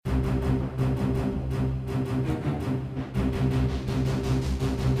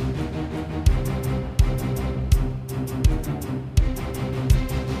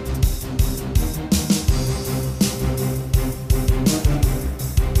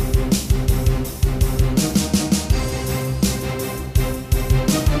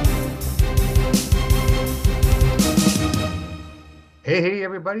Hey,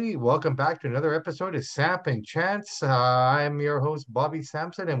 everybody. Welcome back to another episode of Samp and Chance. I'm your host, Bobby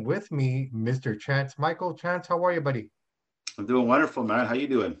Sampson, and with me, Mr. Chance. Michael Chance, how are you, buddy? I'm doing wonderful, man. How you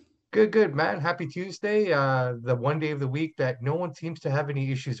doing? Good, good, man. Happy Tuesday. The one day of the week that no one seems to have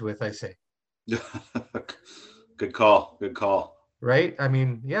any issues with, I say. Good call. Good call. Right? I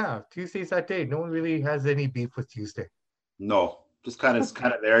mean, yeah, Tuesday's that day. No one really has any beef with Tuesday. No, just kind of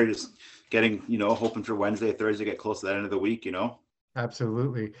there, just getting, hoping for Wednesday, Thursday, get close to the end of the week.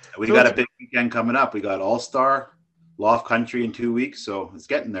 Absolutely. We So got it's a big weekend coming up. We got All Star, Loft Country in 2 weeks, so it's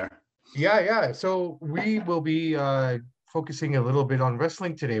getting there. Yeah, yeah. So we will be focusing a little bit on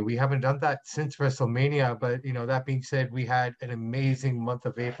wrestling today. We haven't done that since WrestleMania, but that being said, we had an amazing month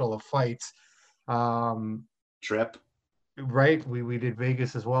of April of fights. Um, Trip. right? We did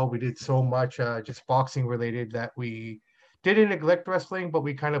Vegas as well. We did so much just boxing related that we didn't neglect wrestling, but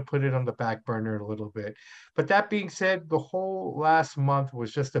we kind of put it on the back burner a little bit. But that being said, the whole last month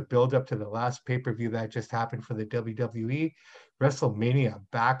was just a build up to the last pay-per-view that just happened for the WWE, WrestleMania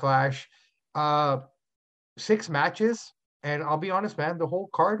Backlash. Uh, 6 matches, and I'll be honest, man, the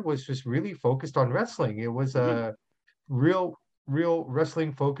whole card was just really focused on wrestling. It was Mhm. a real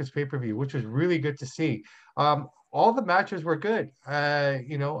wrestling focused pay-per-view, which was really good to see. All the matches were good. I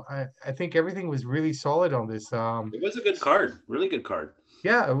think everything was really solid on this. It was a good card. Really good card.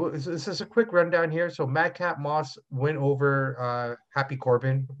 Yeah, this is a quick rundown here. So Madcap Moss went over Happy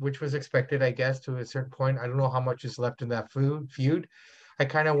Corbin, which was expected, I guess, to a certain point. I don't know how much is left in that feud. I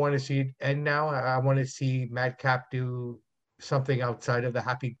kind of want to see it end now. I want to see Madcap do something outside of the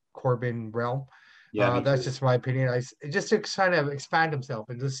Happy Corbin realm. Yeah, me That's too. just my opinion. Just to kind of expand himself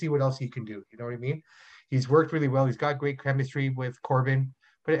and just see what else he can do. You know what I mean? He's worked really well. He's got great chemistry with Corbin,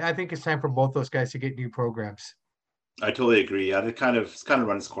 but I think it's time for both those guys to get new programs. I totally agree. Yeah, it's kind of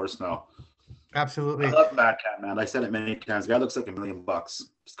run its course now. I Absolutely. love Mad Cat, man. I said it many times. Guy looks like $1 million.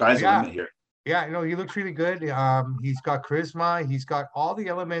 Sky's the Yeah, limit here. yeah, he looks really good. He's got charisma. He's got all the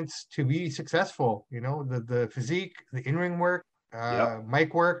elements to be successful. The physique, the in-ring work, Yep.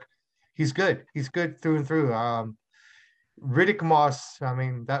 mic work. He's good. He's good through and through. Riddick Moss. I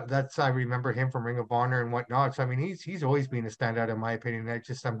mean, that's I remember him from Ring of Honor and whatnot. So I mean, he's always been a standout in my opinion.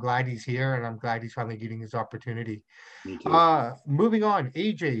 I'm glad he's here and I'm glad he's finally getting his opportunity. Me too. Moving on,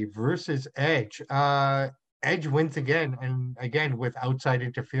 AJ versus Edge. Edge wins again, and again with outside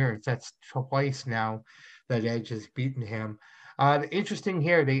interference. That's twice now that Edge has beaten him. The interesting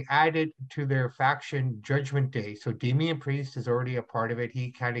here, they added to their faction Judgment Day. So Damian Priest is already a part of it.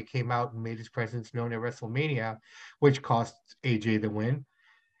 He kind of came out and made his presence known at WrestleMania, which cost AJ the win.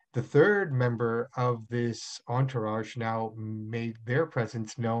 The third member of this entourage now made their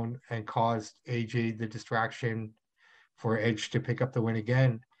presence known and caused AJ the distraction for Edge to pick up the win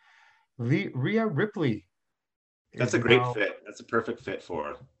again. Rhea Ripley That's is a great now fit. That's a perfect fit for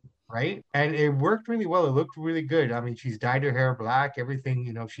her. right, and it worked really well. It looked really good. I mean, she's dyed her hair black, everything.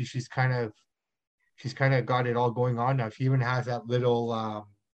 She's kind of got it all going on now. She even has that little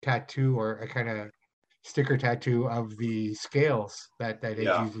tattoo or a kind of sticker tattoo of the scales that Edge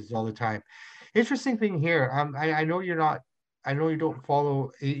Yeah. uses all the time. Interesting thing here. I know you're not. I know you don't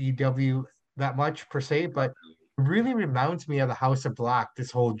follow AEW that much per se, but it really reminds me of the House of Black.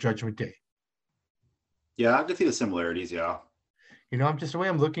 This whole Judgment Day. Yeah, I can see the similarities. Yeah. I'm just the way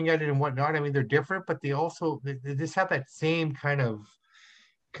I'm looking at it and whatnot. I mean, they're different, but they just have that same kind of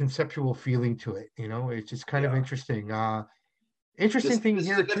conceptual feeling to it. It's just kind of Yeah. interesting. Interesting This thing this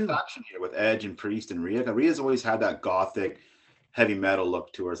is a here good too. faction here with Edge and Priest and Rhea. Rhea's always had that gothic, heavy metal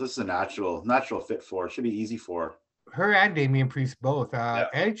look to her. So this is a natural fit for her. Should be easy for her. Her and Damian Priest both. Yeah.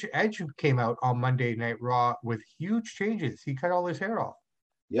 Edge came out on Monday Night Raw with huge changes. He cut all his hair off.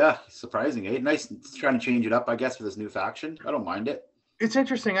 Yeah, surprising. Eh? Nice trying to change it up, I guess, for this new faction. I don't mind it. It's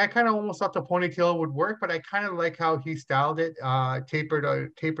interesting. I kind of almost thought the ponytail would work, but I kind of like how he styled it,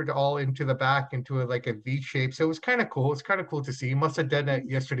 tapered all into the back into like a V shape. So it was kind of cool. It's kind of cool to see. He must have done that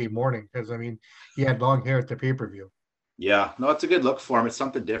yesterday morning because I mean he had long hair at the pay-per-view. Yeah, no, it's a good look for him. It's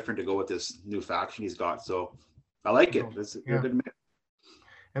something different to go with this new faction he's got. So I like it. So, They're a yeah. good mix.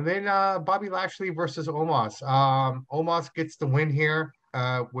 And then Bobby Lashley versus Omos. Omos gets the win here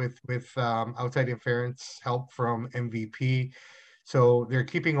with outside interference help from MVP. So they're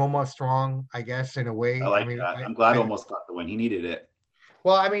keeping Omos strong, I guess, in a I way. I like mean, that. I'm glad almost got the win. He needed it.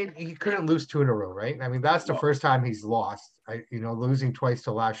 well, I mean, he couldn't lose two in a row, right? I mean, that's the No. first time he's lost. Losing twice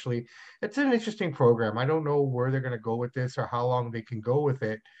to Lashley. It's an interesting program. I don't know where they're going to go with this or how long they can go with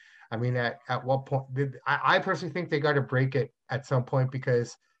it. I mean, at what point did I personally think they got to break it at some point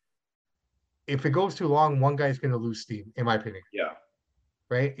because if it goes too long, one guy's going to lose steam, in my opinion. Yeah.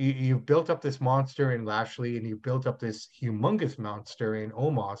 right? You've built up this monster in Lashley, and you've built up this humongous monster in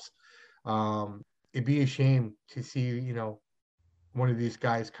Omos. It'd be a shame to see, one of these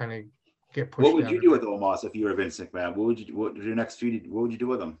guys kind of get What pushed would down you a do bit. with Omos if you were Vince McMahon? What your next feud? What would you do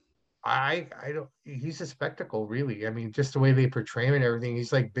with him? I don't. He's a spectacle, really. I mean, just the way they portray him and everything.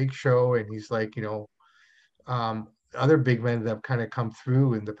 He's like Big Show, and he's like, other big men that have kind of come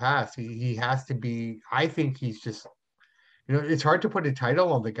through in the past. He has to be. I think he's just. It's hard to put a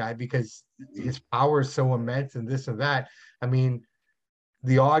title on the guy because Mhm. his power is so immense and this and that. I mean,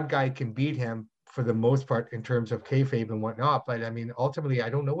 the odd guy can beat him for the most part in terms of kayfabe and whatnot. But I mean, ultimately, I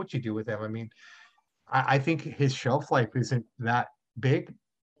don't know what you do with him. I mean, I think his shelf life isn't that big.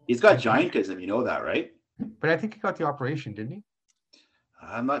 He's I got think, giantism, you know that, right? but I think he got the operation, didn't he?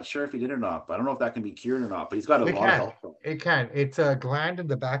 I'm not sure if he did or not, but I don't know if that can be cured or not. But he's got a It lot of can. health problems. It can. It's a gland in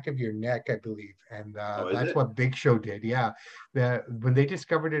the back of your neck, I believe, and Oh, is that's it? what Big Show did. Yeah, when they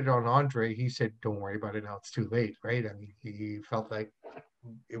discovered it on Andre, he said, "Don't worry about it now. It's too late." Right? I mean, he felt like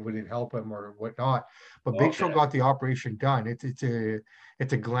it wouldn't help him or whatnot. But Big Show Okay. got the operation done.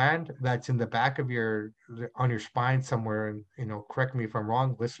 It's a gland that's in the back of on your spine somewhere. And correct me if I'm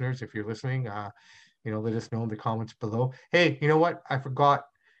wrong, listeners, if you're listening. Let us know in the comments below. Hey, you know what? I forgot,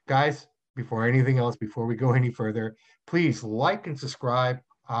 guys. Before anything else, before we go any further, please like and subscribe.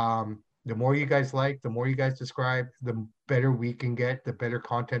 The more you guys like, the more you guys subscribe, the better we can get, the better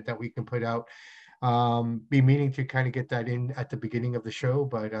content that we can put out. Be meaning to kind of get that in at the beginning of the show,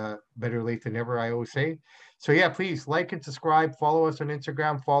 but better late than never, I always say. So yeah, please like and subscribe. Follow us on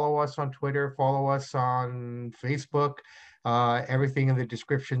Instagram, follow us on Twitter, follow us on Facebook. Everything in the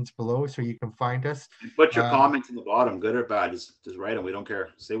descriptions below, so you can find us. And put your Uh, comments in the bottom, good or bad. Just write them. We don't care.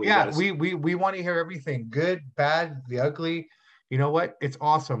 Say what you got yeah, to say. we want to hear everything, good, bad, the ugly. You know what? It's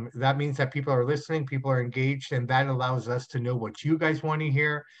awesome. That means that people are listening, people are engaged, and that allows us to know what you guys want to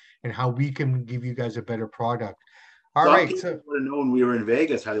hear and how we can give you guys a better product. All Some right, people so would have known we were in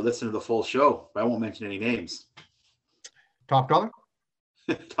Vegas had they listened to the full show. But I won't mention any names. top dollar.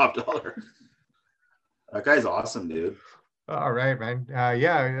 Top dollar. That guy's awesome, dude. All right, man.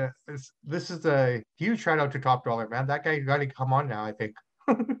 Yeah, this is a huge shout out to Top Dollar, man. That guy got to come on now. I think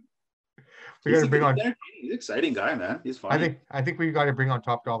we got He's to a bring good, he's on. entertaining. He's an exciting guy, man. He's I funny. think I think we got to bring on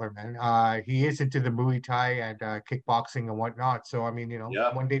Top Dollar, man. He is into the Muay Thai and kickboxing and whatnot. So I mean,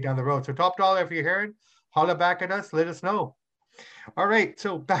 Yeah. one day down the road. So Top Dollar, if you're hearing, holla back at us. Let us know. All right,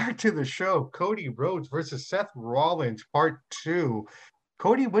 so back to the show. Cody Rhodes versus Seth Rollins, part two.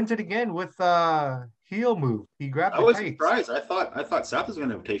 Cody wins it again with heel move. He grabbed I the was tights. surprised. I thought Seth was going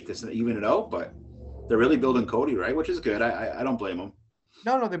to take this and even it out, but they're really building Cody, right? Which is good. I don't blame him.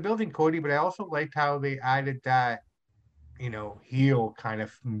 No, no, they're building Cody, but I also liked how they added that, heel kind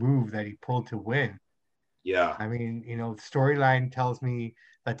of move that he pulled to win. Yeah. I mean, storyline tells me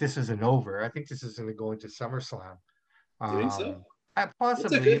that this isn't over. I think this is going to go into SummerSlam. Do you think so? Um, It's a good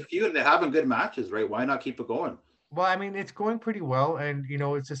Possibly. feud and they're having good matches, right? Why not keep it going? Well, I mean, it's going pretty well, and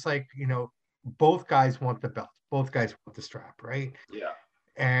it's just like both guys want the belt, both guys want the strap, right? Yeah.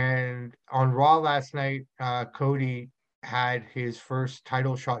 And on Raw last night, Cody had his first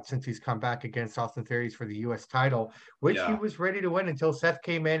title shot since he's come back against Austin Theory for the U.S. title, which he Yeah. was ready to win until Seth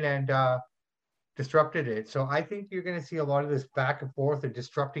came in and disrupted it. So I think you're going to see a lot of this back and forth and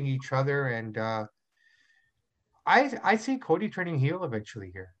disrupting each other. And I see Cody turning heel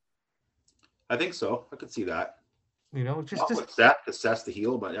eventually here. I think so. I could see that. Just Not just with Seth, because Seth's the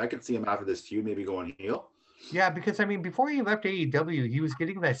heel, but I could see him after this feud maybe going heel. yeah, because I mean, before he left AEW, he was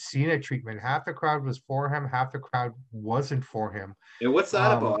getting that Cena treatment. Half the crowd was for him, half the crowd wasn't for him. And what's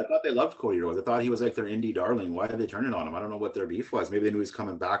that Um, about? I thought they loved Cody Rhodes. I thought he was like their indie darling. Why are they turning on him? I don't know what their beef was. Maybe they knew he was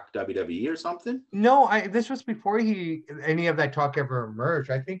coming back to WWE or something. No, this was before any of that talk ever emerged.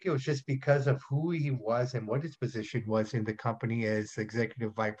 I think it was just because of who he was and what his position was in the company as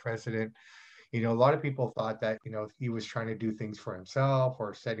executive vice president. A lot of people thought that, he was trying to do things for himself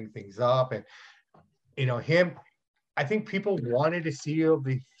or setting things up. And, him, I think people wanted to see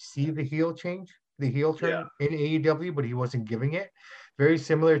the heel change, the heel Yeah. turn in AEW, but he wasn't giving it. Very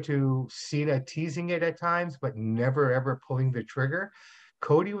similar to Cena teasing it at times, but never ever pulling the trigger.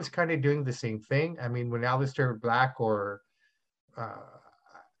 Cody was kind of doing the same thing. I mean, when Aleister Black or uh,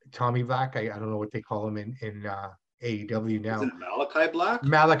 Tommy Black, I don't know what they call him in AEW Isn't now. it Malachi Black?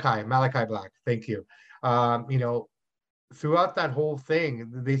 Malachi Black. Thank you. Um, you know, Throughout that whole thing,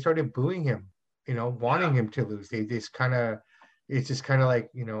 they started booing him, wanting Yeah. him to lose. It's just kind of like,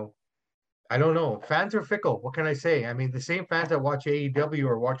 I don't know. Fans are fickle. What can I say? I mean, the same fans that watch AEW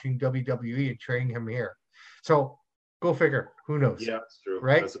are watching WWE and cheering him here. So go figure. Who knows? Yeah, that's true.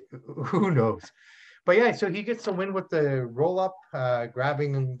 Right? That's Who knows? But yeah, so he gets to win with the roll up,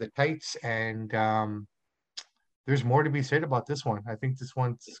 grabbing the tights, and there's more to be said about this one. I think this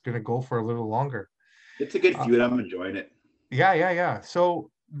one's gonna go for a little longer. It's a good Uh, feud. I'm enjoying it. yeah, yeah, yeah.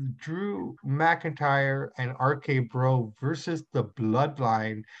 So Drew McIntyre and RK Bro versus the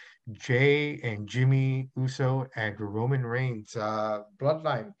Bloodline, Jay and Jimmy Uso and Roman Reigns.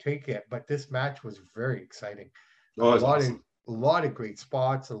 Bloodline take it, but this match was very exciting. A Oh, it's lot of awesome. a lot of great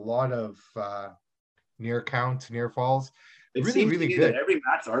spots, a lot of near counts, near falls. It Really, seems to really me that good. every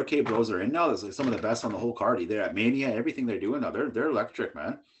match the RK Bros are in now is like some of the best on the whole card. They're at Mania, everything they're doing now, they're electric,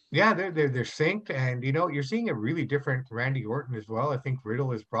 man. Yeah, they're synced, and you're seeing a really different Randy Orton as well. I think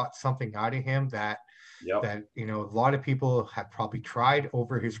Riddle has brought something out of him that Yep. a lot of people have probably tried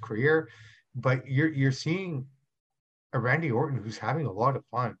over his career, but you're seeing a Randy Orton who's having a lot of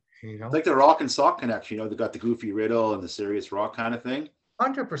fun, It's like the Rock and Sock connection. They got the Goofy Riddle and the Serious Rock kind of thing.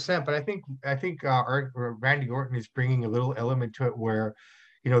 100%. But I think Randy Orton is bringing a little element to it where,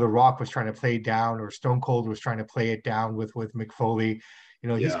 The Rock was trying to play it down, or Stone Cold was trying to play it down with McFoley.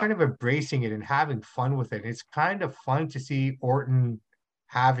 He's Yeah, kind of embracing it and having fun with it. It's kind of fun to see Orton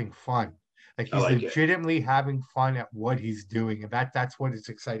having fun. Like I he's like it. legitimately having fun at what he's doing, and that's what is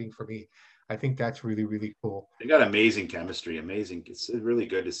exciting for me. I think that's really, really cool. They got amazing chemistry. Amazing. It's really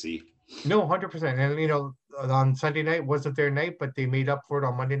good to see. No, 100%. And on Sunday night wasn't their night, but they made up for it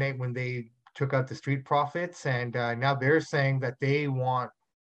on Monday night when they took out the Street Profits, and now they're saying that they want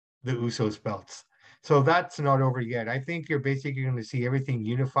the Usos belts. So that's not over yet. I think you're basically going to see everything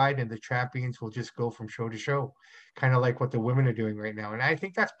unified, and the champions will just go from show to show, kind of like what the women are doing right now. And I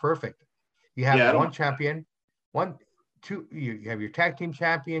think that's perfect. You have Yeah, I don't. one champion, one, two. You have your tag team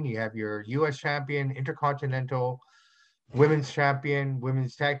champion, you have your U.S. champion, intercontinental women's champion,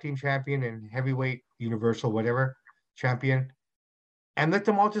 women's tag team champion, and heavyweight universal whatever champion, and let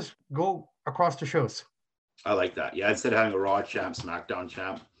them all just go across the shows, I like that. Yeah, instead of having a Raw champ, SmackDown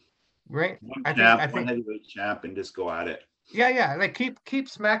champ, right? one I think champ, I one think heavyweight champ, and just go at it. yeah, yeah. Like keep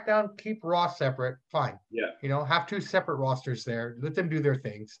SmackDown, keep Raw separate, fine. Yeah, Have two separate rosters there. Let them do their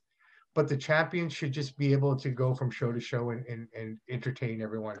things. But the champions should just be able to go from show to show and entertain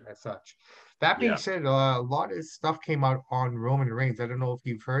everyone as such. That being yeah. said, a lot of stuff came out on Roman Reigns. I don't know if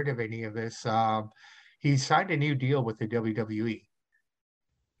you've heard of any of this. He signed a new deal with the WWE.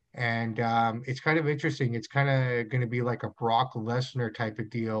 And it's kind of interesting. It's kind of going to be like a Brock Lesnar type of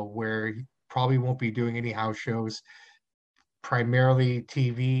deal where he probably won't be doing any house shows, primarily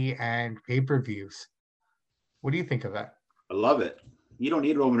TV and pay-per-views. What do you think of that? I love it. You don't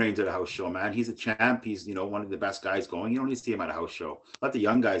need Roman Reigns at a house show, man. He's a champ. He's one of the best guys going. You don't need to see him at a house show. Let the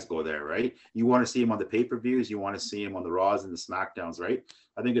young guys go there, right? You want to see him on the pay-per-views. You want to see him on the Raws and the SmackDowns, right?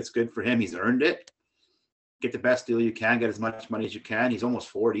 I think it's good for him. He's earned it. Get the best deal you can. Get as much money as you can. He's almost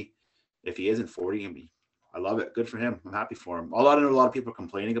 40. If he isn't 40, I love it. Good for him. I'm happy for him. I know a lot of people are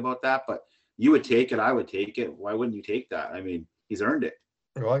complaining about that, but you would take it. I would take it. Why wouldn't you take that? I mean, he's earned it.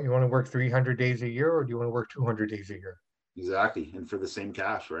 Well, you want to work 300 days a year, or do you want to work 200 days a year? Exactly. And for the same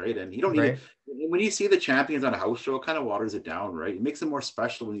cash, right? And you don't need it. Right? When you see the champions on a house show, it kind of waters it down, right? It makes them more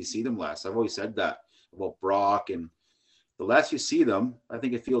special when you see them less. I've always said that about Brock. And the less you see them, I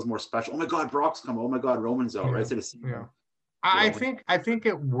think it feels more special. Oh my God, Brock's coming. Oh my God, Roman's out, right? Yeah. Instead of seeing Yeah. them, I when, think I think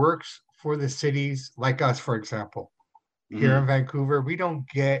it works for the cities like us, for example. Here in mm-hmm. Vancouver, we don't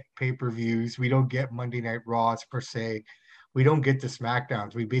get pay-per-views. We don't get Monday Night Raws per se. We don't get the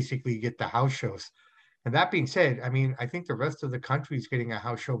SmackDowns. We basically get the house shows. And that being said, I mean, I think the rest of the country is getting a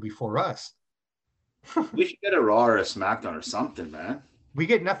house show before us. We should get a Raw or a SmackDown or something, man. We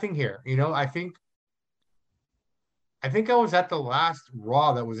get nothing here. I think I was at the last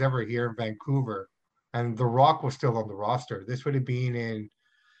Raw that was ever here in Vancouver, and The Rock was still on the roster. This would have been in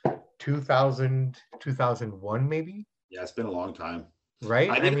 2000, 2001, maybe, Yeah, it's been a long time. right?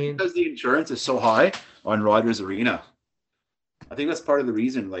 I I think it's mean, because the insurance is so high on Rogers Arena. I think that's part of the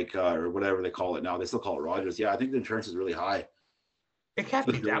reason, or whatever they call it now. They still call it Rogers. Yeah, I think the insurance is really high. it can't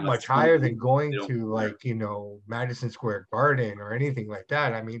be that much It's one of higher the than reasons they going don't to go there. like, Madison Square Garden or anything like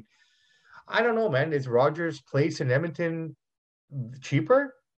that. I mean, I don't know, man. Is Rogers Place in Edmonton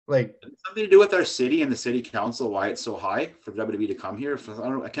cheaper? Like, Something to do with our city and the city council, why it's so high for WWE to come here.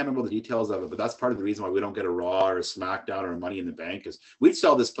 I can't remember the details of it, but that's part of the reason why we don't get a Raw or a SmackDown or a Money in the Bank is we'd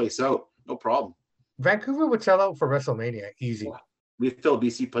sell this place out, no problem. Vancouver would sell out for WrestleMania, easy, We fill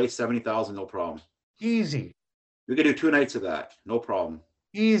BC Place 70,000, no problem. easy, We could do 2 nights of that, no problem.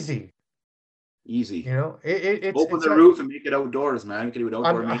 easy. Easy. It's Open it's the a. roof and make it outdoors, man. We can do an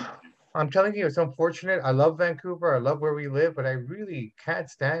outdoor I'm meeting. I'm telling you, it's unfortunate. I love Vancouver. I love where we live, but I really can't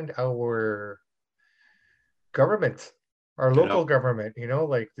stand our government. our I know. local government,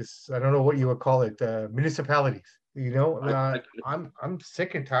 like this, I don't know what you would call it, municipalities, I'm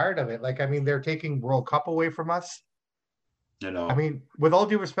sick and tired of it. Like, I mean, they're taking World Cup away from us. I I know. mean, with all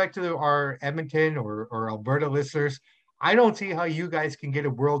due respect to our Edmonton or Alberta listeners, I don't see how you guys can get a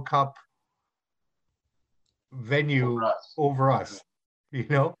World Cup Over venue us. over I know. us, you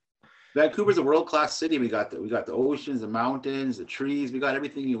know? Vancouver's a world-class city. We got the oceans, the mountains, the trees. We got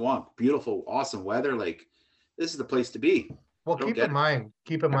everything you want. Beautiful, awesome weather. Like, this is the place to be. Well, I don't get it.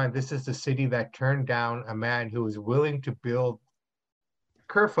 keep in mind, this is the city that turned down a man who was willing to build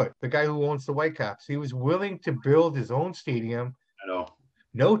Kerfoot, the guy who owns the Whitecaps. He was willing to build his own stadium, I know.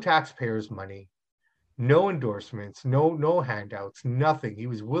 no taxpayers' money, no endorsements, no handouts, nothing. He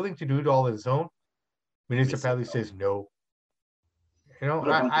was willing to do it all on his own. And they said Municipality no. says no. You know, What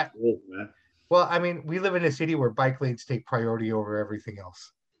a bunch of I fools, man. well, I mean, we live in a city where bike lanes take priority over everything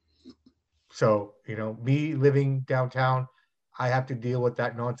else. So, me living downtown, I have to deal with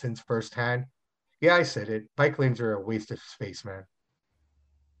that nonsense firsthand. Yeah, I said it. Bike lanes are a waste of space, man.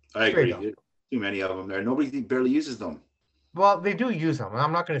 I Straight agree. up. There's too many of them there. Nobody barely uses them. Well, they do use them.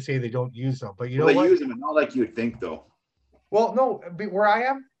 I'm not going to say they don't use them, but you Well, know they what? use them, and not like you'd think, though. Well, no, where I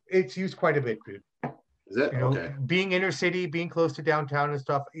am, it's used quite a bit, dude. Is it? Okay. Being inner city, being close to downtown and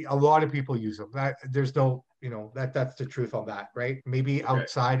stuff, a lot of people use them. That there's no, that's the truth on that, right? Maybe Okay.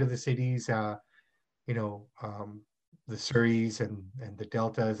 outside of the cities, you know, um, the Surreys and the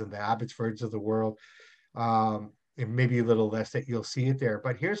Deltas and the Abbotsfords of the world, and maybe a little less that you'll see it there.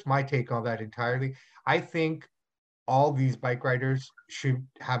 But here's my take on that entirely. I think all these bike riders should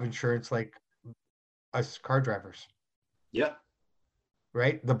have insurance like us car drivers, Yeah,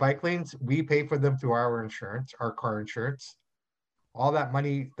 right? The bike lanes, we pay for them through our insurance, our car insurance. All that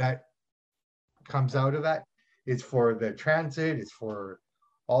money that comes out of that is for the transit, is for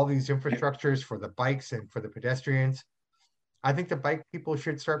all these infrastructures, for the bikes and for the pedestrians. I think the bike people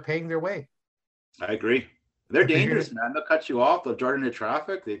should start paying their way. I agree. They're If you're gonna dangerous, man. They'll cut you off. They'll dart into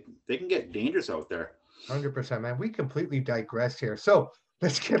traffic. They can get dangerous out there. 100%, man. We completely digress here. So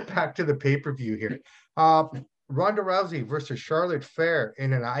let's get back to the pay-per-view here. Uh, Ronda Rousey versus Charlotte Flair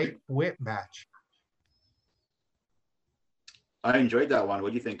in an I Quit match. I enjoyed that one. What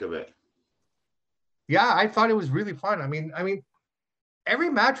do you think of it? Yeah, I thought it was really fun. I mean, every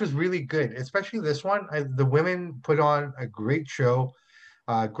match was really good, especially this one. The women put on a great show,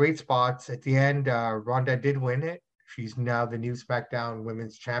 great spots. At the end, Ronda did win it. She's now the new SmackDown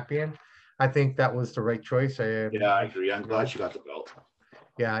Women's Champion. I think that was the right choice. Yeah, I agree. I'm You glad know, she got the belt.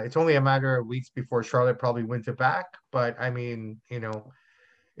 yeah, it's only a matter of weeks before Charlotte probably wins it back. But I mean,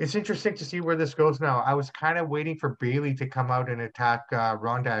 it's interesting to see where this goes now. I was kind of waiting for Bayley to come out and attack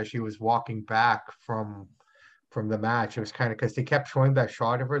Ronda as she was walking back from the match. It was kind of because they kept showing that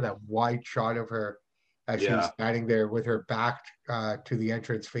shot of her, that wide shot of her as she was Yeah, standing there with her back to the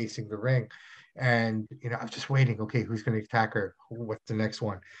entrance facing the ring. And, I was just waiting. Okay, who's going to attack her? What's the next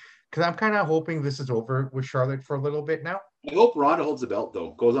one? Because I'm kind of hoping this is over with Charlotte for a little bit now. I hope Ronda holds the belt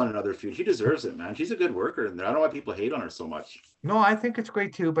though. Goes on another feud. She deserves it, man. She's a good worker, and I don't know why people hate on her so much. No, I think it's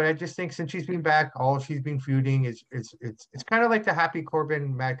great too, but I just think since she's been back, all she's been feuding is it's kind of like the Happy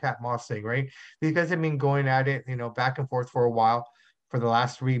Corbin Madcap Moss thing, right? These guys have been going at it, back and forth for a while, for the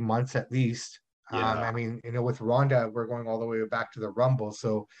last 3 months at least. Yeah, I mean, with Ronda, we're going all the way back to the Rumble,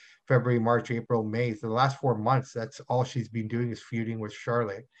 so February, March, April, May. So the last 4 months, that's all she's been doing is feuding with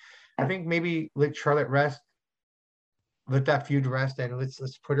Charlotte. I think maybe let Charlotte rest, let that feud rest, and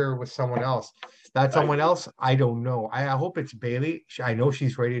let's put her with someone else. That I someone agree. else, I don't know. I hope it's Bayley. I know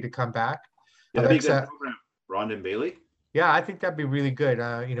she's ready to come back. Yeah, that'd be a good Alexa, program. Ronda and Bailey. yeah, I think that'd be really good.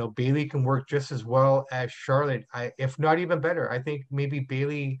 Bayley can work just as well as Charlotte, if not even better. I think maybe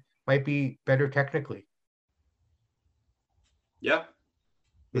Bayley might be better technically. Yeah,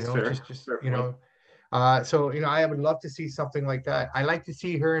 that's fair. Just Fair point. so I would love to see something like that. I like to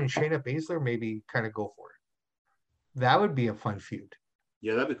see her and Shayna Baszler maybe kind of go for it. That would be a fun feud.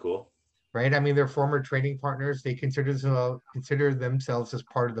 Yeah, that'd be cool. Right? I mean, they're former training partners. They consider themselves as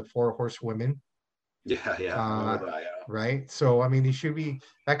part of the Four Horsewomen. Yeah, yeah. I Uh, remember that. Yeah. right. So I mean, it should be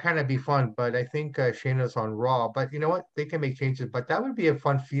that kind of be fun. But I think Shayna's on Raw. But you know what? They can make changes. But that would be a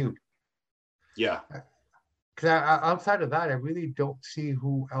fun feud. Yeah. Because outside of that, I really don't see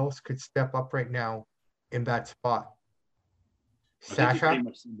who else could step up right now in that spot. I think you pretty Sasha,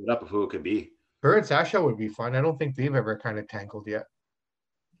 much summed it up of who it could be. her and Sasha would be fun. I don't think they've ever kind of tangled yet.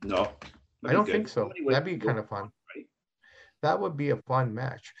 No, I that'd be don't think good. So so. many ways That'd be to go, kind of fun. right? That would be a fun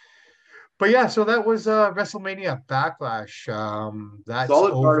match. But yeah, so that was WrestleMania Backlash. That's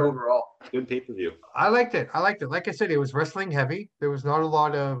Solid card over. overall. Good pay per view. I liked it. I liked it. Like I said, it was wrestling heavy. There was not a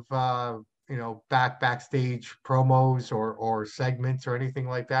lot of backstage promos or segments or anything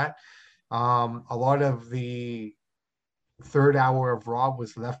like that. A lot of the third hour of Raw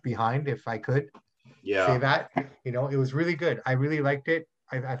was left behind, if I could say Yeah. that. It was really good. I really liked it.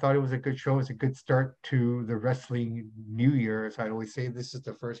 I thought it was a good show. It was a good start to the wrestling new year. As I always say, this is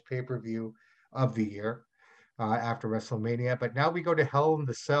the first pay-per-view of the year after WrestleMania. But now we go to Hell in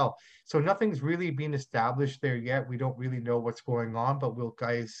the Cell. So nothing's really been established there yet. We don't really know what's going on, but we'll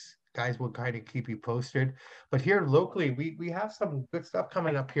guys will kind of keep you posted. But here locally, we have some good stuff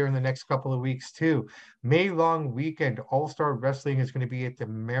coming up here in the next couple of weeks too. May long weekend, All Star Wrestling is going to be at the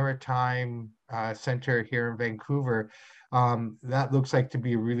Maritime Center here in Vancouver. That looks like to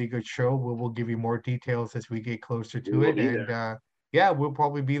be a really good show. We'll give you more details as we get closer We to will it. be And there. yeah, we'll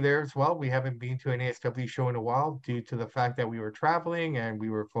probably be there as well. We haven't been to an ASW show in a while due to the fact that we were traveling and we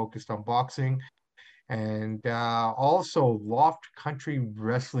were focused on boxing. And also Loft Country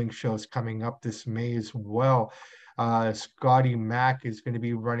Wrestling shows coming up this May as well. Scotty Mack is going to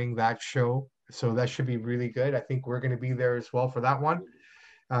be running that show. So that should be really good. I think we're going to be there as well for that one.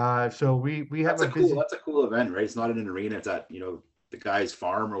 So we have a busy. That's a cool event, right? It's not in an arena. It's at the guy's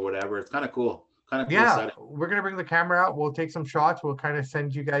farm or whatever. It's kind of cool. Kind of cool Yeah, setting. we're gonna bring the camera out. We'll take some shots. We'll kind of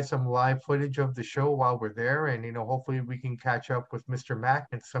send you guys some live footage of the show while we're there, and hopefully we can catch up with Mr. Mack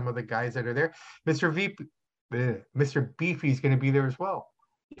and some of the guys that are there. Mr. V, Mr. Beefy is going to be there as well.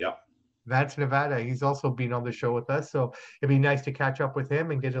 Yeah. That's Nevada. He's also been on the show with us, so it'd be nice to catch up with him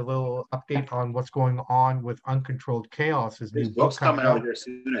and get a little update on what's going on with Uncontrolled Chaos, his There's new book books coming coming out out. here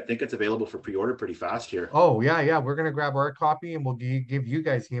soon. I think it's available for pre-order pretty fast here. Oh, yeah, yeah. We're gonna grab our copy and we'll give you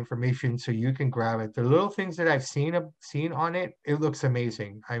guys the information so you can grab it. The little things that I've seen on it, it looks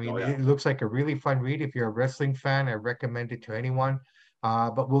amazing. I Oh mean, yeah. it looks like a really fun read. If you're a wrestling fan, I recommend it to anyone.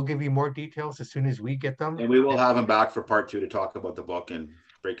 But we'll give you more details as soon as we get them. And we will have him back for part 2 to talk about the book and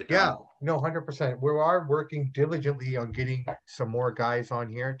break it Yeah, down. no, 100%. We are working diligently on getting some more guys on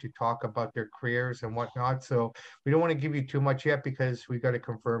here to talk about their careers and whatnot. So we don't want to give you too much yet because we got to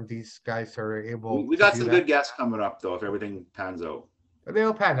confirm these guys are able We to got do some that. good guests coming up though, if everything pans out. But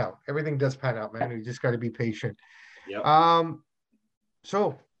they'll pan out. Everything does pan out, man. We just got to be patient. Yep.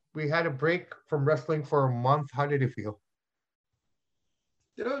 So we had a break from wrestling for a month. How did it feel?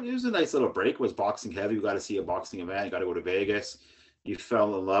 It was a nice little break. It was boxing heavy. You got to see a boxing event. You got to go to Vegas. You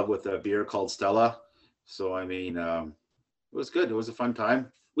fell in love with a beer called Stella. So I mean, it was good. It was a fun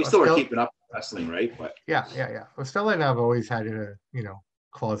time. We still were Still, keeping up with wrestling, right? But yeah. Well, Stella and I've always had a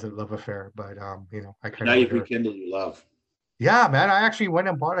closet love affair, but I kind now of let you've her. rekindled your love. Yeah, man. I actually went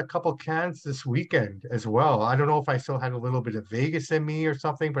and bought a couple cans this weekend as well. I don't know if I still had a little bit of Vegas in me or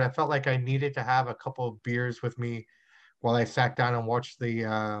something, but I felt like I needed to have a couple of beers with me while I sat down and watched the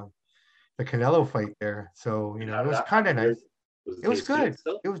Canelo fight there. So, And it how did was that kind of beer? nice. Was it It was taste good good.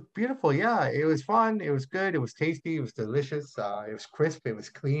 still? It was beautiful. Yeah, it was fun. It was good. It was tasty. It was delicious. It was crisp. It was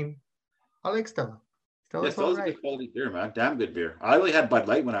clean. I like Stella. Yeah, Stella's all Stella's a right. good quality beer, man. Damn good beer. I only had Bud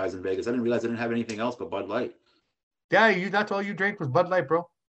Light when I was in Vegas. I didn't realize I didn't have anything else but Bud Light. Yeah, that's all you drank was Bud Light, bro.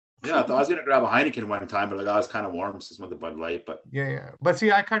 Yeah, I thought I was gonna grab a Heineken one time, but I was kind of warm, so I went with the Bud Light. But Yeah, yeah. But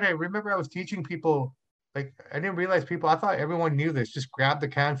see, I kind of remember I was teaching people, like, I didn't realize I thought everyone knew this. Just grab the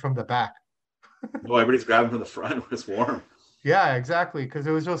can from the back. no, everybody's grabbing from the front when it's warm. Yeah, exactly. Because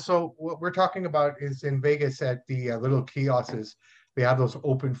it was just so what we're talking about is in Vegas at the little kiosks, they have those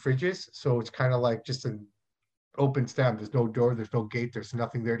open fridges. So it's kind of like just an open stem. There's no door, there's no gate, there's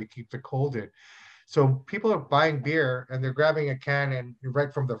nothing there to keep the cold in. So people are buying beer and they're grabbing a can and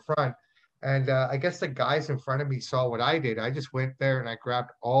right from the front. And I guess the guys in front of me saw what I did. I just went there and I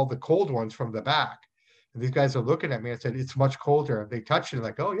grabbed all the cold ones from the back. And these guys are looking at me and said, it's much colder. They touched it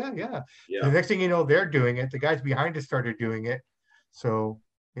like, oh, yeah, yeah. So the Yeah, next thing you know, they're doing it. The guys behind us started doing it. So,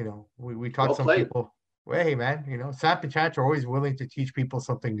 we taught well some played. people, well, hey, man, Samp and Chance are always willing to teach people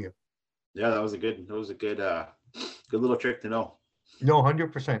something new. Yeah, good little trick to know. No,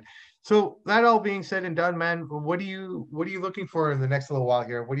 100%. So that all being said and done, man, what are you looking for in the next little while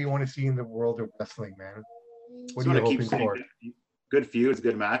here? What do you want to see in the world of wrestling, man? What Just are want you to keep hoping seeing for? good feuds,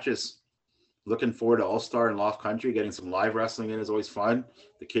 good matches. Looking forward to All Star and Loft Country. Getting some live wrestling in is always fun.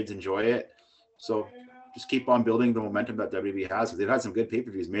 The kids enjoy it. So just keep on building the momentum that WWE has. They've had some good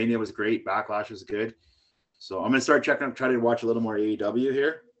pay-per-views. Mania was great. Backlash was good. So I'm gonna start trying to watch a little more AEW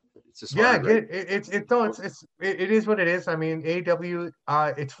here. It's just Yeah, hard, right? it is what it is. I mean,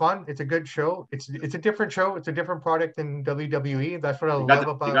 AW, it's fun. It's a good show. It's a different show. It's a different product than WWE. That's what I love They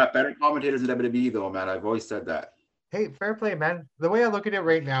about. got better commentators in WWE though, man. I've always said that. Hey, fair play, man. The way I look at it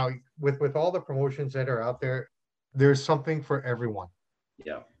right now, with all the promotions that are out there, there's something for everyone.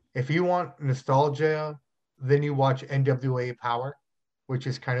 Yeah. If you want nostalgia, then you watch NWA Power which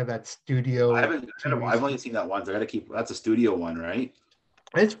is kind of that studio TV. I've only seen that once. I gotta keep. That's a studio one, right?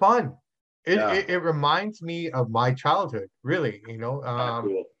 It's fun. It, Yeah, it it reminds me of my childhood, really. kind of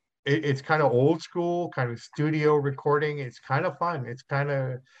cool. It's kind of old school, kind of studio recording. It's kind of fun.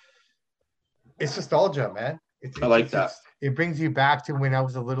 It's nostalgia, man. I like that. It brings you back to when I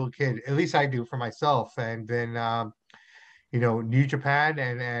was a little kid. At least I do for myself. And then New Japan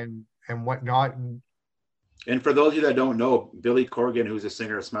and whatnot. And And for those of you that don't know, Billy Corgan, who's a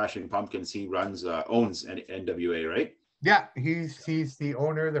singer of Smashing Pumpkins, he owns NWA, right? yeah, he's the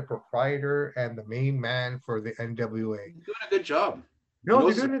owner, the proprietor, and the main man for the NWA. He's doing a good job. He No, they're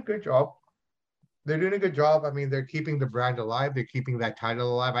knows his. doing a good job. They're doing a good job. I mean, they're keeping the brand alive. They're keeping that title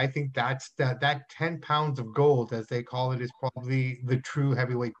alive. I think that 10 pounds of gold, as they call it, is probably the true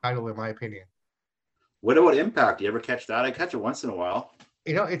heavyweight title, in my opinion. What about Impact? You ever catch that? I catch it once in a while.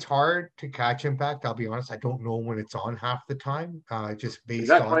 It's hard to catch Impact. I'll be honest. I don't know when it's on half the time, just They based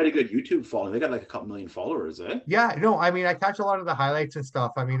got on. quite a good YouTube following. They got like a couple million followers, eh? Yeah, no, I mean, I catch a lot of the highlights and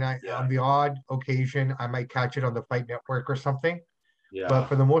stuff. I mean, Yeah, on the odd occasion, I might catch it on the Fight Network or something. But yeah.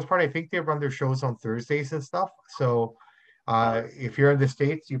 for the most part, I think they run their shows on Thursdays and stuff. So Uh, if you're in the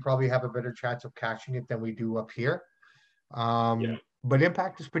States, you probably have a better chance of catching it than we do up here. yeah. But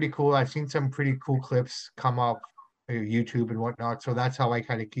Impact is pretty cool. I've seen some pretty cool clips come off YouTube and whatnot. So that's how I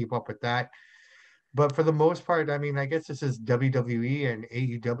kind of keep up with that. But for the most part, I mean, I guess this is WWE and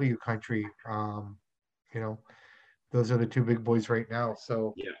AEW country. You know, those are the two big boys right now.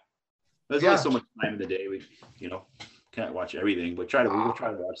 So Yeah. There's only yeah, so much time in the day. We, you know, can't watch everything, but we will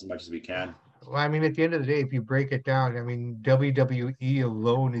try to watch as much as we can. well, I mean, at the end of the day, if you break it down, I mean, WWE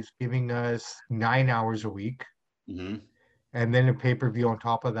alone is giving us 9 hours a week, Hmm. and then a pay-per-view on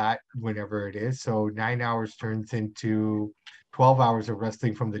top of that, whenever it is. So 9 hours turns into 12 hours of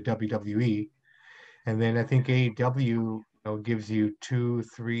wrestling from the WWE. And then I think AEW, gives you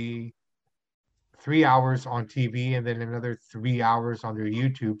 3 hours on TV and then another 3 hours on their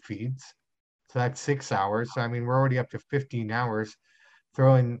YouTube feeds. So that's 6 hours. So I mean, we're already up to 15 hours.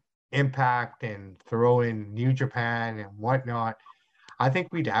 Throw in Impact and throw in New Japan and whatnot. I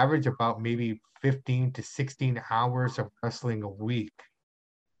think we'd average about maybe 15 to 16 hours of wrestling a week.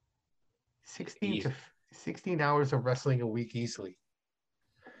 16 to Easy, 16 hours of wrestling a week easily.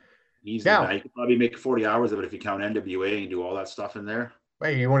 easily, man. Now, You could probably make 40 hours of it if you count NWA and do all that stuff in there.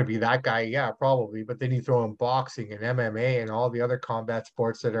 hey, you want to be that guy? Yeah, probably. But then you throw in boxing and MMA and all the other combat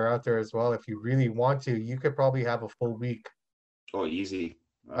sports that are out there as well. If you really want to, you could probably have a full week Oh, easy.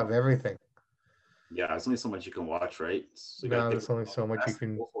 of Wow. everything. Yeah, there's only so much you can watch, right? So you got to No, pick there's only so the much you best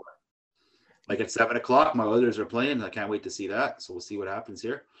and can. go for it. Like at 7 o'clock, my others are playing. I can't wait to see that. So we'll see what happens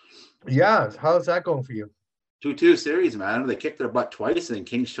here. Yeah, how's that going for you? 2-2 series, man. They kicked their butt twice and then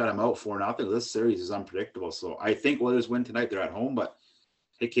Kings shut them out 4-0. This series is unpredictable. So I think Oilers win tonight. They're at home, but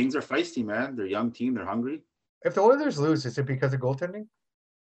hey, Kings are feisty, man. They're a young team. They're hungry. If the Oilers lose, is it because of goaltending?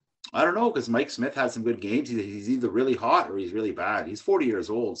 I don't know because Mike Smith had some good games. He's either really hot or he's really bad. He's 40 years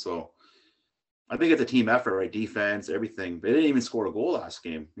old, so I think it's a team effort, right? Defense, everything. They didn't even score a goal last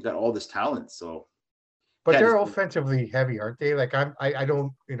game. We got all this talent, so But can't they're just. offensively heavy, aren't they? Like I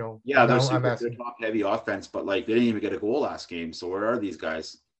don't, Yeah, now I'm they're asking. top heavy offense, but like they didn't even get a goal last game. So where are these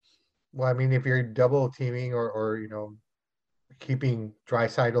guys? Well, I mean, if you're double teaming or keeping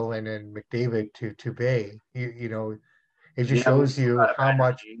Draisaitl and then McDavid to bay, it just Yeah, but we shows still you got how Evander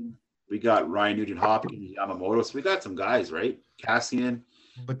much. Kane. We got Ryan Nugent Hopkins, Yamamoto. So we got some guys, right? Cassian.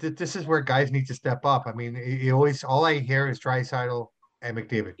 But this is where guys need to step up. I mean, always all I hear is Draisaitl and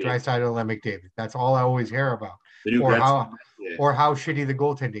McDavid, Yeah. Draisaitl and McDavid. That's all I always hear about, The new or Gretzky. how Yeah. or how shitty the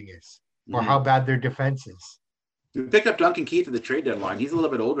goaltending is, or how Mm-hmm. bad their defense is. We picked up Duncan Keith at the trade deadline. He's a little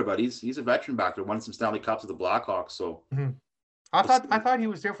bit older, but he's a veteran back there. Won some Stanley Cups with the Blackhawks. So Mhm. we'll see. I thought he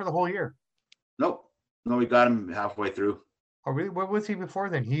was there for the whole year. Nope. No, we got him halfway through. Oh, really? Where was he before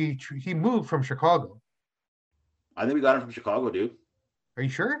then? He moved from Chicago. I think we got him from Chicago, dude. Are you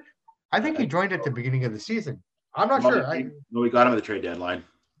sure? I think I he think joined at so. the beginning of the season. I'm not No, sure. we got him at the trade deadline.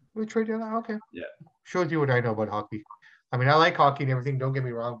 We traded that. Okay. Yeah. Shows you what I know about hockey. I mean, I like hockey and everything. Don't get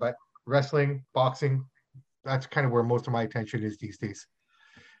me wrong, but wrestling, boxing, that's kind of where most of my attention is these days.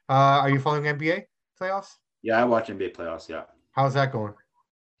 Are you following NBA playoffs? Yeah, I watch NBA playoffs. Yeah. How's that going?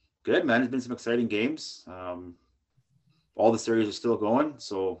 Good, man. There's been some exciting games. All the series are still going,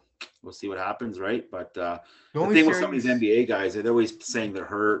 so we'll see what happens, right? But The the only thing with some of these series, NBA guys, they're always saying they're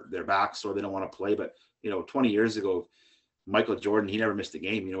hurt, their back sore, they don't want to play. But 20 years ago, Michael Jordan, he never missed a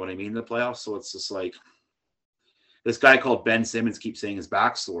game. You know what I mean? In the playoffs. So it's just like this guy called Ben Simmons keeps saying his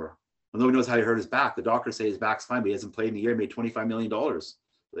back's sore. Well, nobody knows how he hurt his back. The doctors say his back's fine, but he hasn't played in a year, made $25 million.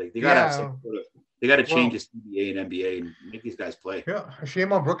 Like they gotta have some Yeah. sort of, they gotta change Well, this CBA and NBA and make these guys play. yeah.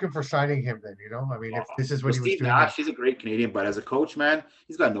 Shame on Brooklyn for signing him. Then I mean, if this is Well, what he was Steve doing at Nash, he's a great Canadian, but as a coach, man,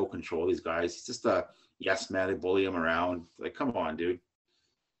 he's got no control. These guys, he's just a yes man. They bully him around. Like, come on, dude.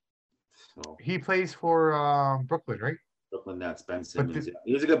 So he plays for Brooklyn, right? Brooklyn Nets, Ben But Simmons. Yeah.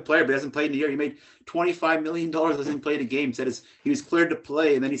 He was a good player, but he hasn't played in a year. He made $25 million, doesn't play the game. Said he was cleared to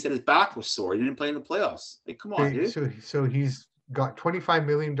play, and then he said his back was sore. He didn't play in the playoffs. Like, come on, dude. so he's got $25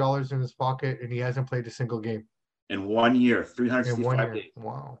 million in his pocket and he hasn't played a single game In 1 year, in one 365 year. days.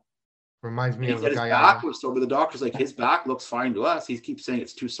 Wow. Reminds me And he of a said his guy I back know. was sore, but the doctor's like, his back looks fine to us. He keeps saying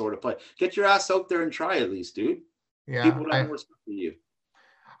it's too sore to play. Get your ass out there and try at least, dude. Yeah. People would have more respect for you.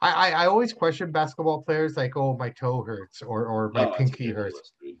 I always question basketball players like, oh, my toe hurts or my No, it's pinky hurts.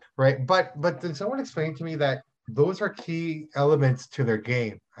 ridiculous, dude. Right. But did someone explain to me that those are key elements to their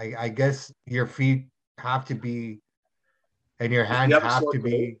game? I guess your feet have to be and your If you hands have a have sore to toe,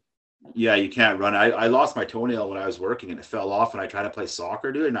 be. yeah, you can't run. I lost my toenail when I was working and it fell off and I tried to play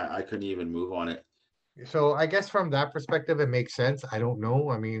soccer, dude, and I couldn't even move on it. So I guess from that perspective, it makes sense. I don't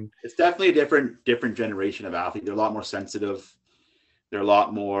know. I mean, It's definitely a different generation of athlete. They're a lot more sensitive. They're a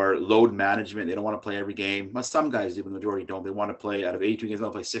lot more load management. They don't want to play every game. But some guys do, but the majority don't. They want to play out of 82 games, they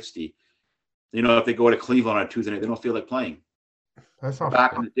want to play 60. If they go to Cleveland on a Tuesday night, they don't feel like playing. that's But not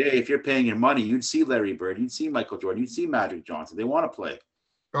back fair. in the day, if you're paying your money, you'd see Larry Bird, you'd see Michael Jordan, you'd see Magic Johnson. They want to play. It's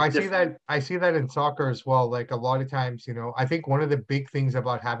I see different. that. I see that in soccer as well. Like a lot of times, I think one of the big things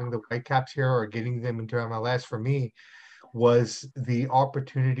about having the Whitecaps here or getting them into MLS for me was the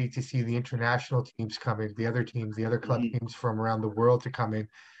opportunity to see the international teams come in, the other teams, the other club Mm-hmm. teams from around the world to come in.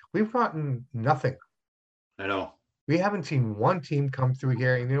 We've gotten nothing. I know. We haven't seen one team come through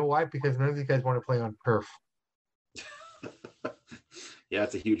here. And you know why? Because none of these guys want to play on turf, Yeah,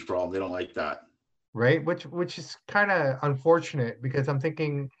 it's a huge problem. They don't like that. right? Which is kind of unfortunate because I'm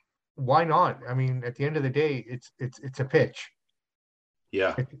thinking, why not? I mean, at the end of the day, it's a pitch.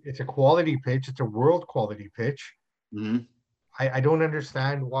 Yeah. It's a quality pitch. It's a world quality pitch. Mm-hmm. I don't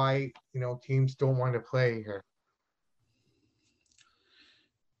understand why, teams don't want to play here.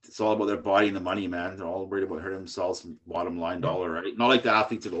 It's all about their body and the money, man. They're all worried about hurting themselves and bottom line No, dollar, right? Not like the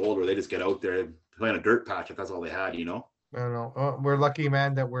athletes of old where they just get out there and play on a dirt patch if that's all they had. I don't know. We're lucky,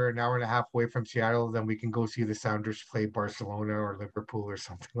 man, that we're an hour and a half away from Seattle. Then we can go see the Sounders play Barcelona or Liverpool or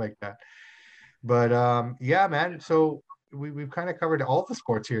something like that. But yeah, man. So we've kind of covered all the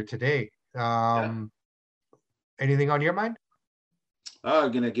sports here today. Yeah. Anything on your mind?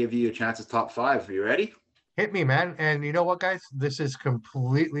 I'm gonna give you a chance at top five. Are you ready? Hit me, man. And you know what, guys? This is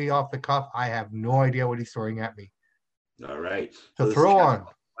completely off the cuff. I have no idea what he's throwing at me. All right. So So this is throw chance on.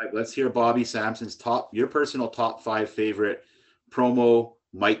 five. Let's hear Bobby Sampson's your personal top five favorite promo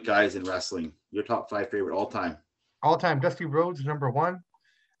mic guys in wrestling. Your top five favorite all time. All time Dusty Rhodes, number one.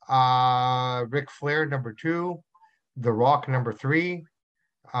 Ric Flair, number two. The Rock, number three.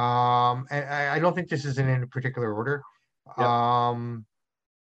 And I don't think this is in any particular order. Yep.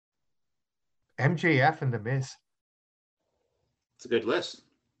 MJF and The Miz. It's a good list.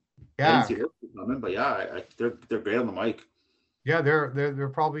 I didn't Yeah, see those coming, but yeah, they're great on the mic. yeah, they're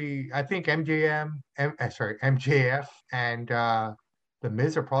probably. I think MJF and The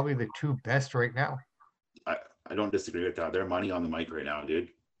Miz are probably the two best right now. I, I don't disagree with that. They're money on the mic right now, dude.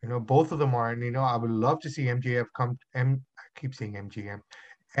 Both of them are, and I would love to see MJF come. I keep saying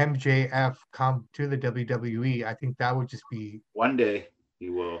MJF come to the WWE. I think that would just be. One day he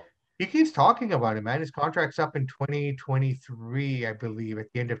will. He keeps talking about it, man. His contract's up in 2023, I believe, at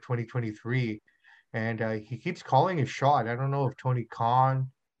the end of 2023. And he keeps calling his shot. I don't know if Tony Khan,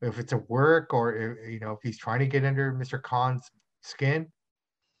 if it's a work or if he's trying to get under Mr. Khan's skin.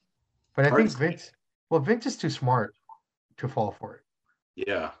 But It's I hard to think say. Vince is too smart to fall for it,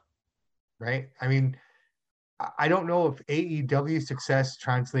 Yeah. right? I mean, I don't know if AEW success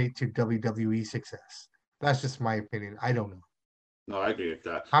translates to WWE success. That's just my opinion. I don't know. No, I agree with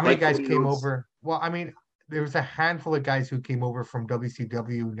that. How many Like guys Cody came Rhodes. over? Well, I mean, there was a handful of guys who came over from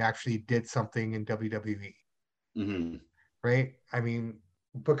WCW and actually did something in WWE, Mm-hmm. right? I mean,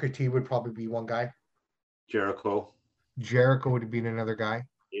 Booker T would probably be one guy. Jericho, Jericho would have been another guy.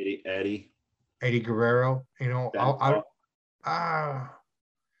 Eddie, Eddie Guerrero, Benoit. ah,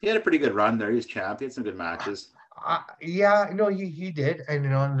 He had a pretty good run there. He was champ. He had some good matches. yeah, no, he did, and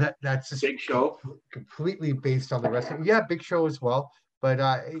that's just Big Show. completely based on the wrestling. Yeah, Big Show as well, but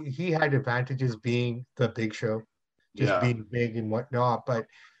he had advantages being the Big Show, just Yeah. being big and whatnot. But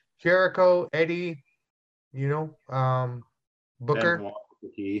Jericho, Eddie, Booker, Benoit,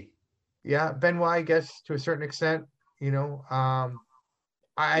 Key. yeah, Benoit, I guess to a certain extent, I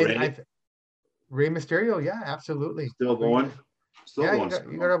Ray, Rey Mysterio, yeah, absolutely. still going. Still Yeah, going you got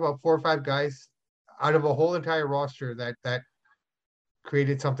strong. about 4 or 5 guys out of a whole entire roster that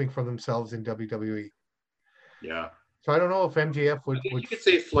created something for themselves in WWE. Yeah. So I don't know if MJF I guess would. you could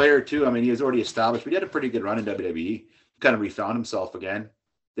say Flair too. I mean, he was already established, but he had a pretty good run in WWE. Kind of refound himself again.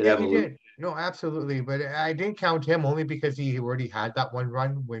 Did Yeah, he evolution. did. No, absolutely. But I didn't count him only because he already had that one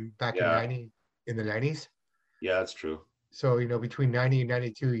run when back in Yeah. 90 in the 90s. Yeah, that's true. So, between 90 and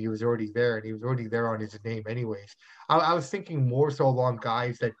 92, he was already there and he was already there on his name anyways. I was thinking more so along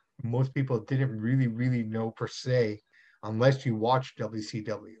guys that most people didn't really, really know per se, unless you watched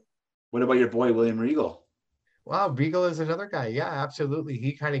WCW. What about your boy William Regal? Wow, Regal is another guy. Yeah, absolutely.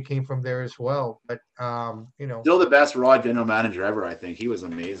 He kind of came from there as well. But Still the best Raw general manager ever, I think. He was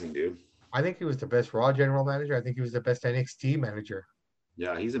amazing, dude. I think he was the best Raw general manager. I think he was the best NXT manager.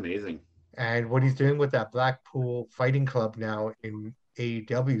 Yeah, he's amazing. And what he's doing with that Blackpool Fighting Club now in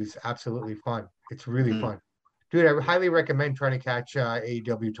AEW is absolutely fun. It's really Hmm. fun. Dude, I Yeah. highly recommend trying to catch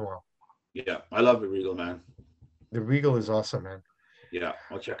AEW tomorrow. Yeah. I love the Regal, man. The Regal is awesome, man. Yeah.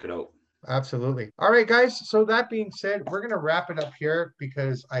 I'll check it out. Absolutely. All right, guys. So that being said, we're gonna wrap it up here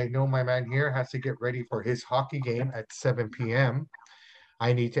because I know my man here has to get ready for his hockey game at 7 p.m.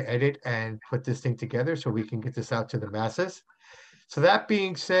 I need to edit and put this thing together so we can get this out to the masses. So that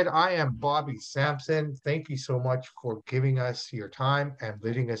being said, I am Bobby Sampson. Thank you so much for giving us your time and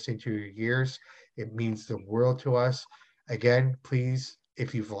letting us into your years. It means the world to us. Again, please,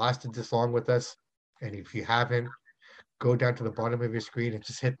 if you've lasted this long with us, and if you haven't, go down to the bottom of your screen and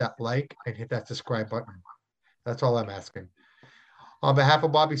just hit that like and hit that subscribe button. That's all I'm asking. On behalf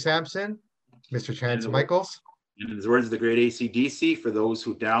of Bobby Sampson, Mr. And Chance Michaels, in the words of the great ACDC, for those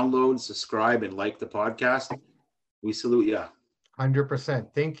who download, subscribe, and like the podcast, we salute you.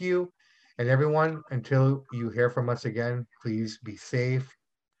 100%. Thank you. And everyone, until you hear from us again, please be safe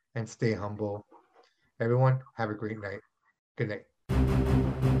and stay humble. Everyone, have a great night. Good night.